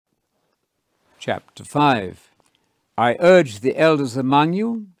Chapter 5. I urge the elders among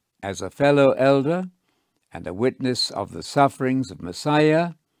you, as a fellow elder and a witness of the sufferings of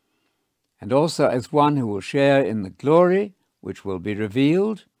Messiah, and also as one who will share in the glory which will be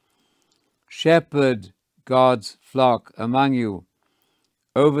revealed, shepherd God's flock among you,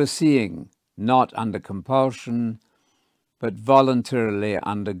 overseeing, not under compulsion, but voluntarily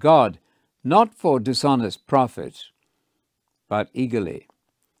under God, not for dishonest profit, but eagerly,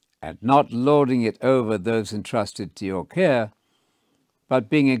 and not lording it over those entrusted to your care, but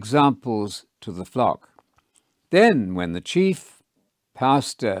being examples to the flock. Then, when the chief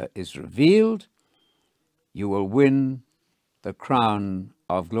pastor is revealed, you will win the crown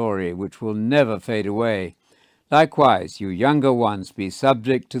of glory, which will never fade away. Likewise, you younger ones, be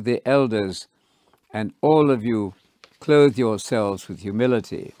subject to the elders, and all of you clothe yourselves with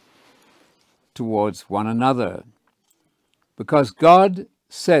humility towards one another, because God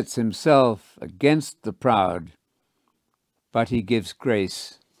sets himself against the proud, but he gives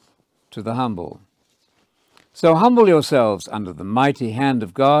grace to the humble. So humble yourselves under the mighty hand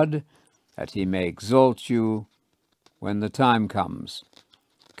of God, that he may exalt you when the time comes,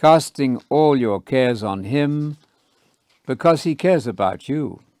 casting all your cares on him, because he cares about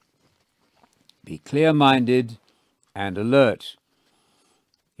you. Be clear-minded and alert.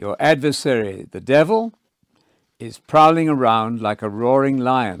 Your adversary, the devil, is prowling around like a roaring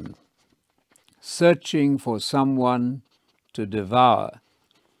lion, searching for someone to devour.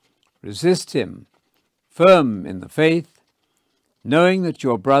 Resist him, firm in the faith, knowing that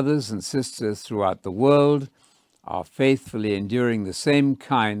your brothers and sisters throughout the world are faithfully enduring the same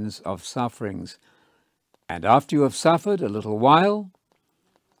kinds of sufferings. And after you have suffered a little while,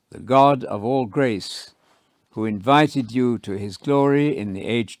 the God of all grace, who invited you to his glory in the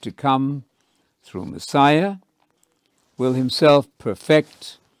age to come through Messiah, will himself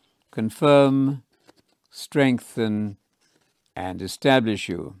perfect, confirm, strengthen, and establish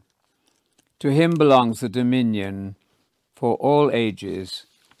you. To him belongs the dominion for all ages.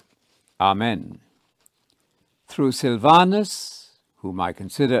 Amen. Through Silvanus, whom I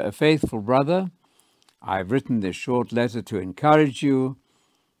consider a faithful brother, I have written this short letter to encourage you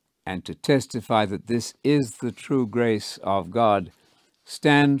and to testify that this is the true grace of God.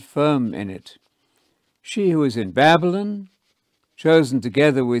 Stand firm in it. She who is in Babylon, chosen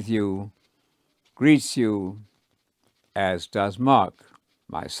together with you, greets you, as does Mark,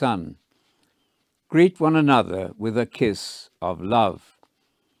 my son. Greet one another with a kiss of love.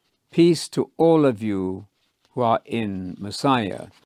 Peace to all of you who are in Messiah.